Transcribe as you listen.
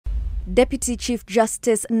Deputy Chief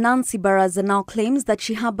Justice Nancy Baraza now claims that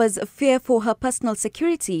she harbors fear for her personal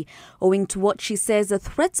security owing to what she says are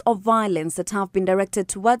threats of violence that have been directed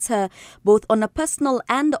towards her both on a personal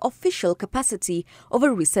and official capacity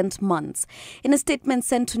over recent months. In a statement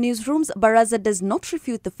sent to newsrooms, Baraza does not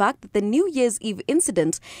refute the fact that the New Year's Eve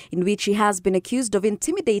incident in which she has been accused of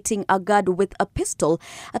intimidating a guard with a pistol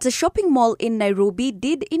at a shopping mall in Nairobi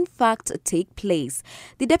did in fact take place.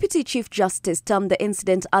 The Deputy Chief Justice termed the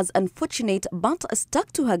incident as unfortunate but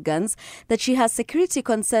stuck to her guns that she has security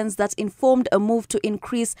concerns that informed a move to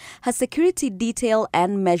increase her security detail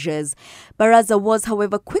and measures. Baraza was,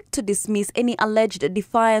 however, quick to dismiss any alleged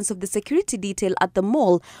defiance of the security detail at the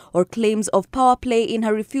mall or claims of power play in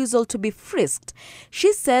her refusal to be frisked.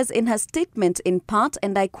 She says in her statement in part,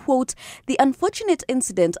 and I quote, "The unfortunate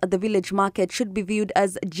incident at the village market should be viewed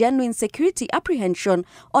as genuine security apprehension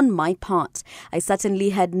on my part. I certainly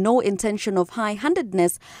had no intention of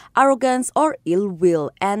high-handedness, arrogance or ill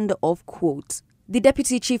will," end of quote. The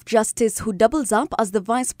Deputy Chief Justice, who doubles up as the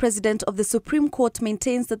Vice President of the Supreme Court,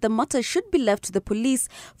 maintains that the matter should be left to the police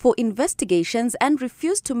for investigations and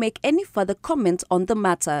refused to make any further comment on the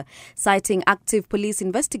matter, citing active police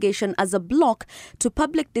investigation as a block to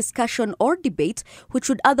public discussion or debate, which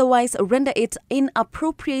would otherwise render it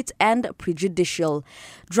inappropriate and prejudicial.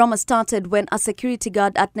 Drama started when a security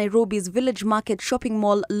guard at Nairobi's Village Market shopping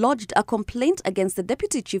mall lodged a complaint against the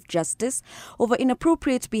Deputy Chief Justice over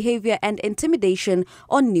inappropriate behavior and intimidation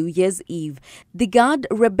on New Year's Eve. The guard,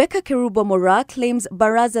 Rebecca Kerubo Mora, claims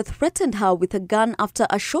Baraza threatened her with a gun after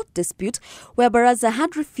a short dispute where Baraza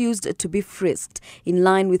had refused to be frisked, in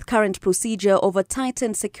line with current procedure over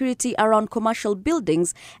tightened security around commercial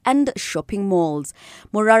buildings and shopping malls.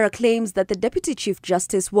 Morara claims that the Deputy Chief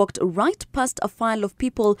Justice walked right past a file of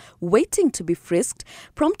people waiting to be frisked,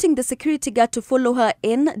 prompting the security guard to follow her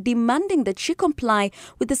in, demanding that she comply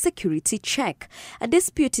with the security check. A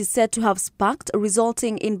dispute is said to have sparked,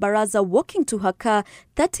 resulting in Baraza walking to her car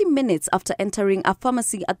 30 minutes after entering a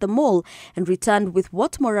pharmacy at the mall and returned with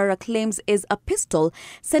what Morara claims is a pistol,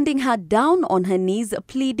 sending her down on her knees,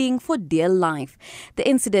 pleading for dear life. The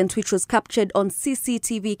incident, which was captured on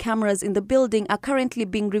CCTV cameras in the building, are currently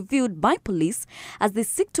being reviewed by police as they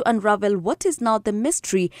seek to unravel what is now the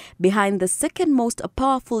mystery behind the second most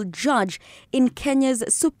powerful judge in Kenya's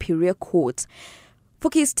Superior Court. For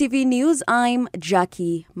KISS TV News, I'm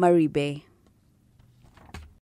Jackie Maribe.